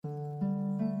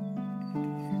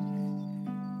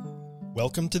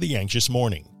Welcome to The Anxious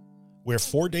Morning, where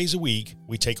 4 days a week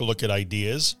we take a look at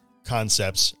ideas,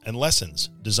 concepts, and lessons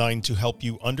designed to help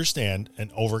you understand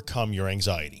and overcome your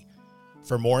anxiety.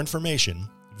 For more information,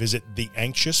 visit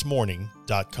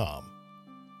theanxiousmorning.com.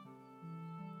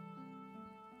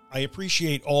 I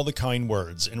appreciate all the kind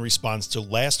words in response to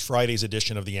last Friday's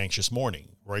edition of The Anxious Morning,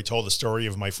 where I told the story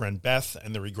of my friend Beth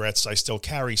and the regrets I still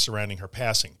carry surrounding her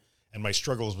passing and my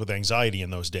struggles with anxiety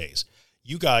in those days.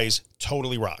 You guys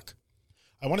totally rock.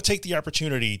 I want to take the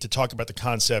opportunity to talk about the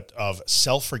concept of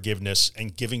self-forgiveness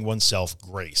and giving oneself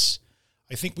grace.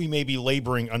 I think we may be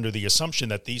laboring under the assumption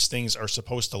that these things are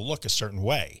supposed to look a certain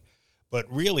way,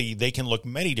 but really they can look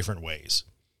many different ways.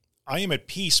 I am at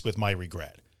peace with my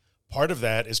regret. Part of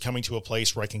that is coming to a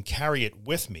place where I can carry it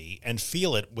with me and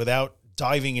feel it without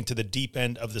diving into the deep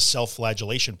end of the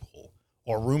self-flagellation pool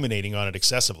or ruminating on it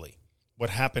excessively. What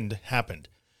happened, happened.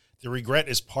 The regret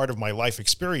is part of my life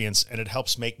experience, and it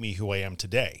helps make me who I am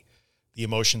today. The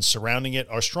emotions surrounding it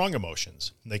are strong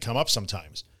emotions. They come up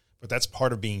sometimes, but that's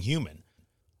part of being human.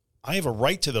 I have a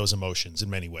right to those emotions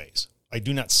in many ways. I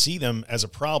do not see them as a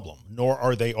problem, nor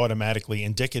are they automatically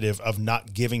indicative of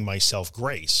not giving myself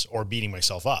grace or beating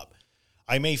myself up.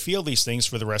 I may feel these things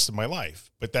for the rest of my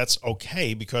life, but that's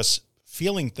okay because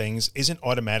feeling things isn't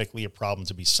automatically a problem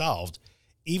to be solved,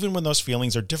 even when those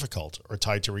feelings are difficult or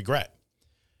tied to regret.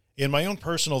 In my own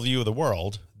personal view of the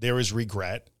world, there is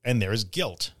regret and there is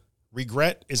guilt.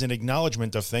 Regret is an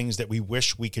acknowledgement of things that we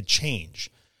wish we could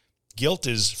change. Guilt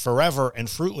is forever and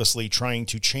fruitlessly trying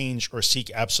to change or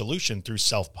seek absolution through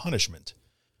self-punishment.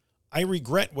 I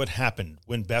regret what happened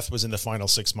when Beth was in the final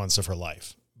 6 months of her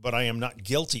life, but I am not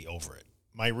guilty over it.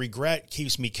 My regret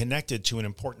keeps me connected to an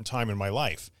important time in my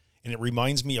life, and it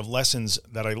reminds me of lessons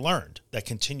that I learned that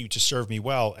continue to serve me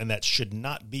well and that should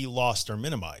not be lost or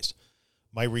minimized.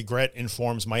 My regret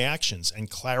informs my actions and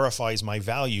clarifies my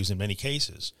values in many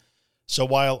cases. So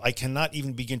while I cannot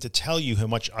even begin to tell you how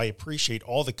much I appreciate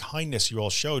all the kindness you all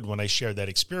showed when I shared that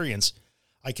experience,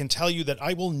 I can tell you that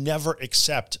I will never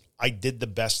accept I did the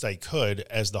best I could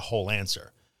as the whole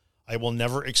answer. I will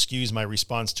never excuse my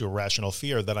response to irrational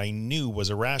fear that I knew was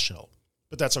irrational.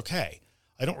 But that's okay.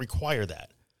 I don't require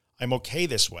that. I'm okay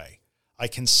this way. I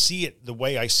can see it the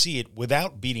way I see it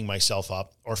without beating myself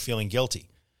up or feeling guilty.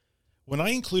 When I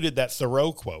included that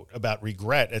Thoreau quote about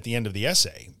regret at the end of the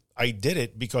essay, I did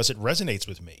it because it resonates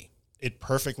with me. It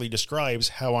perfectly describes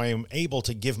how I am able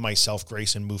to give myself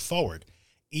grace and move forward,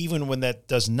 even when that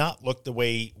does not look the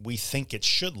way we think it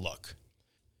should look.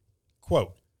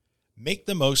 Quote, "Make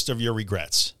the most of your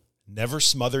regrets. Never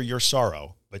smother your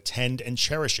sorrow, but tend and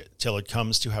cherish it till it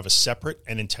comes to have a separate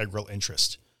and integral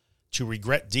interest. To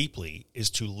regret deeply is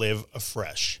to live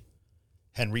afresh."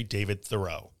 Henry David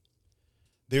Thoreau.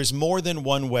 There's more than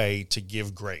one way to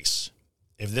give grace.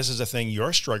 If this is a thing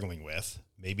you're struggling with,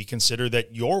 maybe consider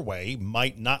that your way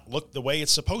might not look the way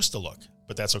it's supposed to look,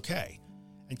 but that's okay.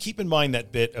 And keep in mind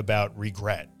that bit about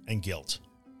regret and guilt.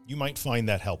 You might find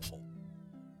that helpful.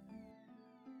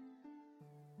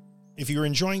 If you're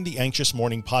enjoying the Anxious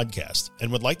Morning podcast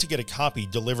and would like to get a copy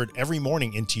delivered every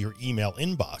morning into your email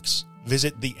inbox,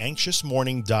 visit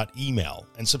theanxiousmorning.email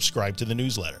and subscribe to the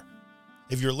newsletter.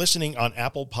 If you're listening on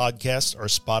Apple Podcasts or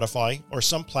Spotify or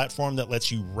some platform that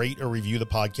lets you rate or review the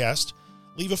podcast,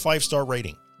 leave a 5-star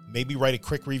rating. Maybe write a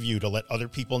quick review to let other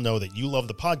people know that you love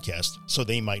the podcast so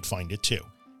they might find it too.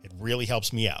 It really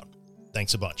helps me out.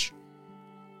 Thanks a bunch.